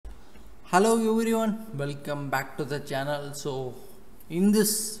Hello everyone, welcome back to the channel. So in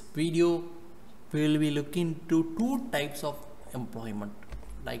this video we will be looking to two types of employment,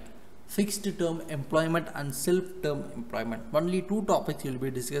 like fixed term employment and self term employment. Only two topics we will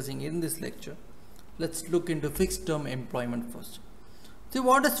be discussing in this lecture. Let's look into fixed term employment first. See,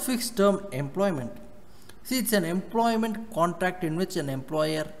 what is fixed term employment? See, it's an employment contract in which an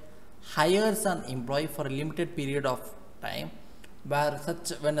employer hires an employee for a limited period of time, where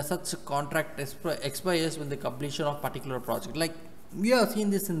when such contract expires with the completion of particular project. Like we have seen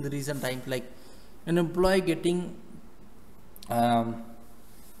this in the recent times, like an employee getting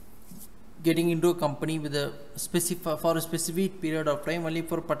into a company with a for a specific period of time, only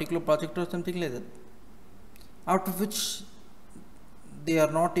for a particular project or something like that, after which they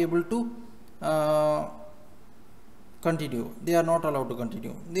are not able to continue. They are not allowed to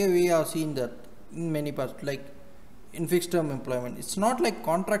continue. We have seen that in many parts, like in fixed term employment. It's not like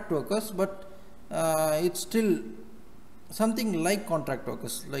contract workers, but it's still something like contract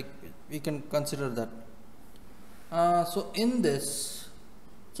workers, like we can consider that. So in this,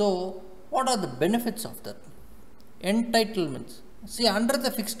 so what are the benefits of that? Entitlements. See, under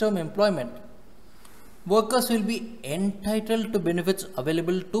the fixed term employment, workers will be entitled to benefits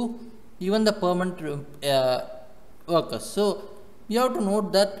available to even the permanent workers. So you have to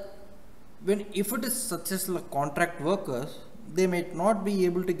note that if it is such as like contract workers, they may not be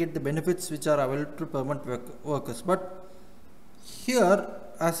able to get the benefits which are available to permanent workers. But here,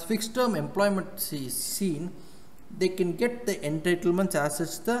 as fixed term employment is seen, they can get the entitlements as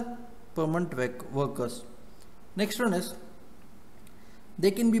such the permanent workers. Next one is, they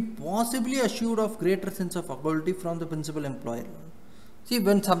can be possibly assured of greater sense of accountability from the principal employer. See,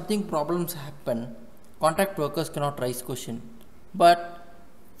 when something problems happen, contract workers cannot raise question, but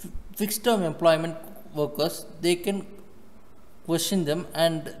fixed term employment workers, they can question them,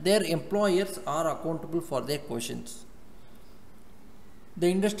 and their employers are accountable for their questions. The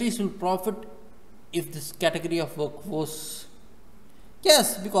industries will profit if this category of workforce,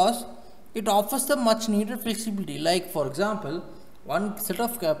 yes, because it offers them much needed flexibility. Like for example, one set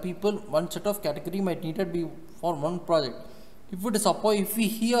of people, one set of category might need to be for one project. If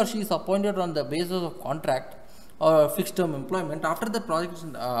he or she is appointed on the basis of contract or fixed term employment, after the project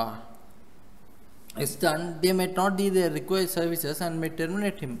is done, they may not do the required services and may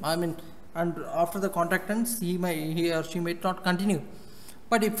terminate him. And after the contract ends, he or she may not continue.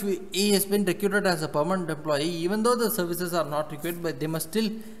 But if he has been recruited as a permanent employee, even though the services are not required, but they must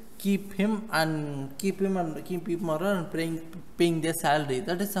still keep him around and paying their salary.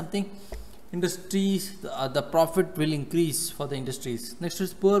 That is something industries, the profit will increase for the industries. Next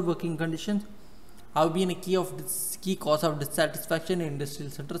is poor working conditions have been a key cause of dissatisfaction in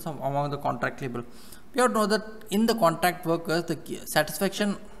industrial centers among the contract labor. We have to know that in the contract workers, the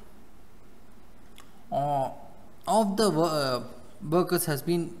satisfaction of the workers has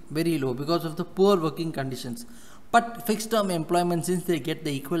been very low because of the poor working conditions. But fixed term employment, since they get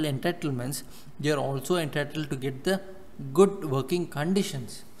the equal entitlements, they are also entitled to get the good working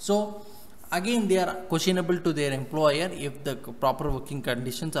conditions. So again, they are questionable to their employer if the proper working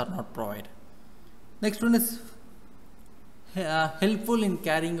conditions are not provided. Next one is helpful in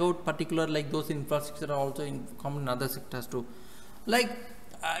carrying out particular, like those infrastructure are also in common in other sectors too. Like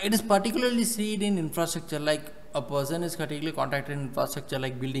it is particularly seen in infrastructure, like a person is particularly contracted in infrastructure,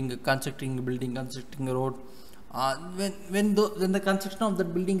 like constructing a building, constructing a road. When the construction of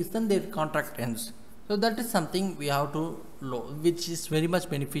that building is done, their contract ends. So that is something we have to know, which is very much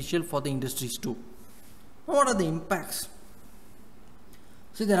beneficial for the industries too. What are the impacts?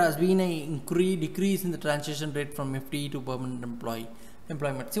 So there has been a decrease in the transition rate from FTE to permanent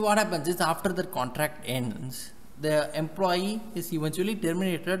employment. See, what happens is after the contract ends, the employee is eventually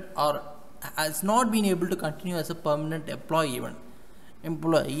terminated or has not been able to continue as a permanent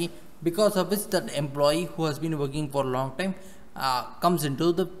employee, because of which that employee who has been working for a long time comes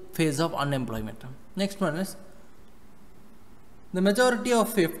into the phase of unemployment. Next one is, the majority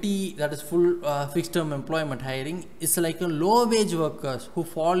of FTE, that is full fixed term employment hiring, is like a low wage workers who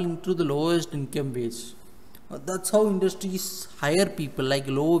fall into the lowest income wage. That's how industries hire people, like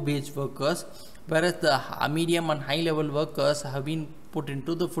low wage workers, whereas the medium and high level workers have been put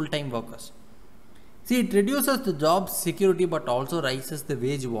into the full time workers. See, it reduces the job security but also raises the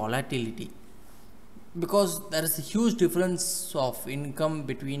wage volatility, because there is a huge difference of income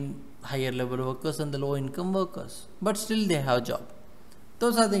between higher level workers and the low income workers, but still they have a job.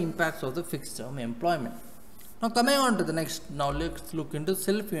 Those are the impacts of the fixed term employment. Now coming on to the next, now let's look into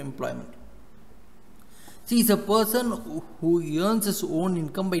self-employment. See, it's a person who earns his own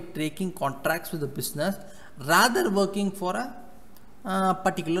income by taking contracts with the business rather working for a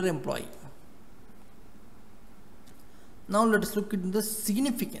particular employee. Now let us look at the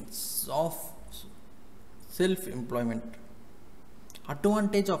significance of self-employment.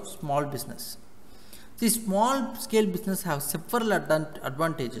 Advantage of small business. See, small scale business have several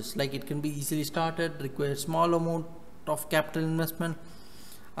advantages, like it can be easily started, requires small amount of capital investment,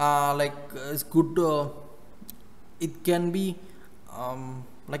 it's good, it can be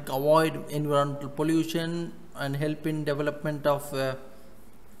like avoid environmental pollution and help in development of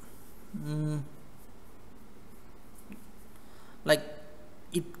like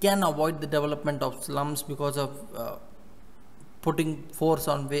it can avoid the development of slums because of putting force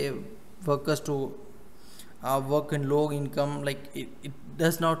on workers to work in low income. Like it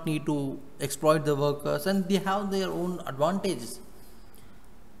does not need to exploit the workers, and they have their own advantages.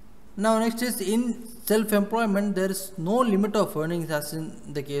 Now next is, in self-employment there is no limit of earnings as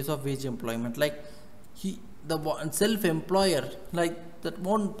in the case of wage employment. Like the self-employer, like that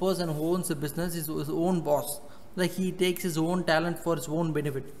one person who owns a business is his own boss. Like he takes his own talent for his own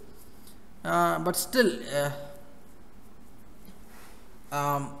benefit, but still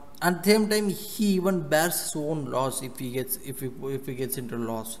at the same time he even bears his own loss if he gets into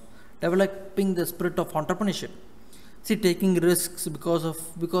loss. Developing the spirit of entrepreneurship. See, taking risks because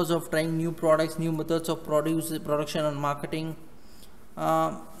of trying new products, new methods of production and marketing.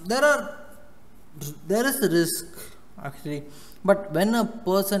 There is a risk actually, but when a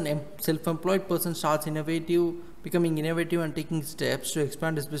self-employed person starts becoming innovative and taking steps to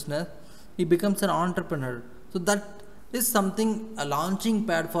expand his business, he becomes an entrepreneur. So that is something, a launching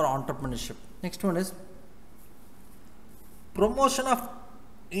pad for entrepreneurship. Next one is promotion of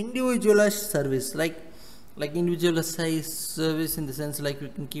individualized service, like individualized service in the sense like we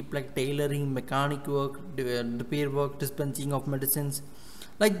can keep like tailoring, mechanic work, repair work, dispensing of medicines.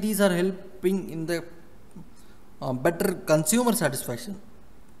 Like these are helping in the better consumer satisfaction.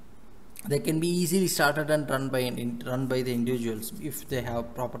 They can be easily started and run by the individuals if they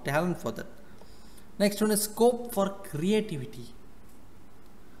have proper talent for that. Next one is scope for creativity.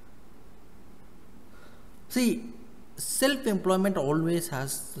 See, self-employment always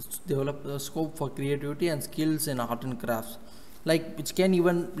has developed a scope for creativity and skills in art and crafts, like which can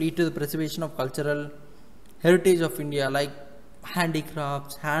even lead to the preservation of cultural heritage of India, like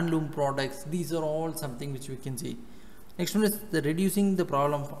handicrafts, handloom products. These are all something which we can see. Next one is the reducing the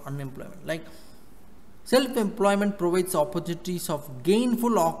problem of unemployment. Like self-employment provides opportunities of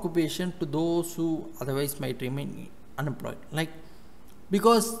gainful occupation to those who otherwise might remain unemployed. Like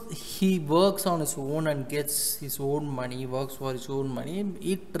because he works on his own and gets his own money, works for his own money,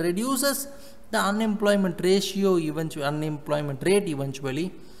 it reduces the unemployment rate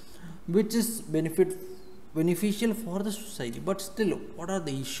eventually, which is beneficial for the society. But still, what are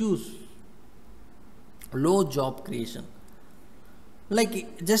the issues? Low job creation.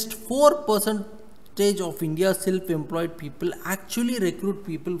 Like just 4% of India's self-employed people actually recruit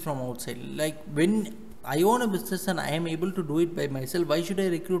people from outside. Like when I own a business and I am able to do it by myself, why should I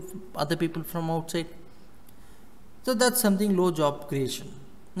recruit other people from outside? So that's something, low job creation.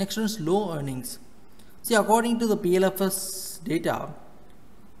 Next one is low earnings. See, according to the PLFS data,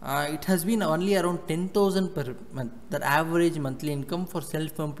 it has been only around 10,000 per month. The average monthly income for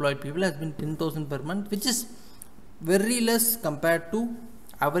self-employed people has been 10,000 per month, which is very less compared to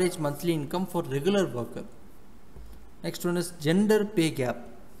average monthly income for regular worker. Next one is gender pay gap.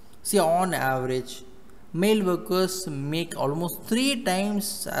 See, on average, male workers make almost 3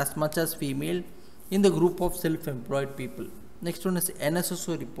 times as much as female in the group of self-employed people. Next one is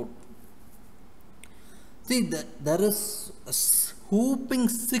NSSO report. See, there is a whooping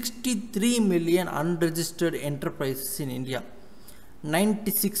 63 million unregistered enterprises in India,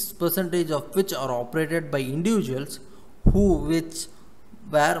 96% of which are operated by individuals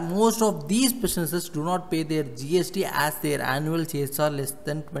where most of these businesses do not pay their GST as their annual sales are less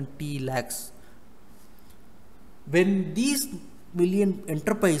than 20 lakhs. When these million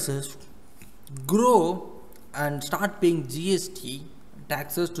enterprises grow and start paying GST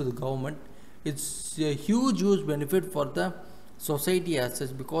taxes to the government, it's a huge benefit for the society as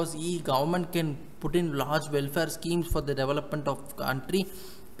such, because government can put in large welfare schemes for the development of country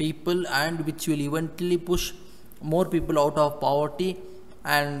people, and which will eventually push more people out of poverty,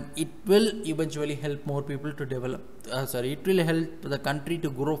 and it will eventually help more people to develop it will help the country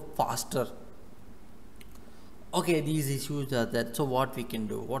to grow faster. Okay, these issues are there. So what we can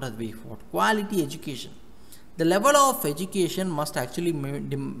do? What are we for? Quality education. The level of education must actually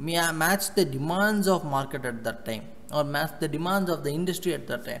match the demands of market at that time, or match the demands of the industry at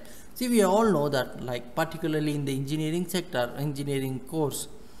that time. See, we all know that, like particularly in the engineering sector, engineering course,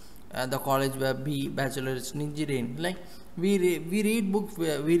 the college where bachelor's in engineering, like we read books,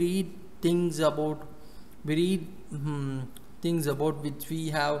 we read things about we read things about which we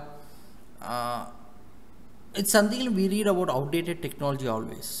have uh, it's something we read about outdated technology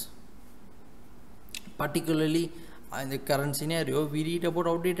always, particularly in the current scenario. We read about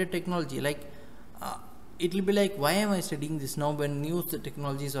outdated technology, like uh, it will be like, why am I studying this now when new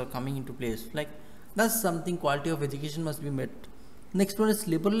technologies are coming into place? Like, that's something quality of education must be met. Next one is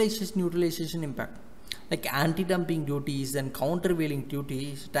liberalization neutralization impact, like anti-dumping duties and countervailing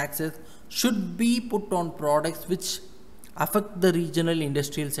duties taxes should be put on products which affect the regional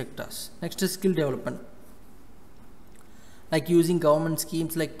industrial sectors. Next is skill development, like using government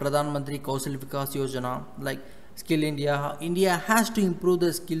schemes like Pradhan Mantri Kaushal Vikas Yojana, like Skill India. India has to improve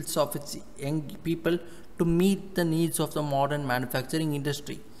the skills of its young people to meet the needs of the modern manufacturing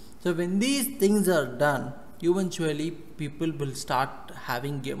industry. So when these things are done, eventually people will start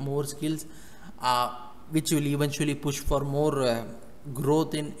having more skills, which will eventually push for more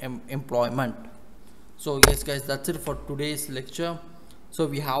growth in employment. So yes guys, that's it for today's lecture. So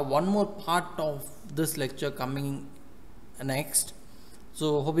we have one more part of this lecture coming next.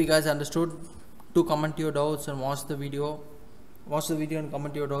 So hope you guys understood. Do comment your doubts and watch the video and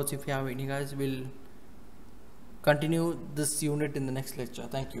comment your doubts if you have any. Guys, will continue this unit in the next lecture.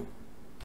 Thank you.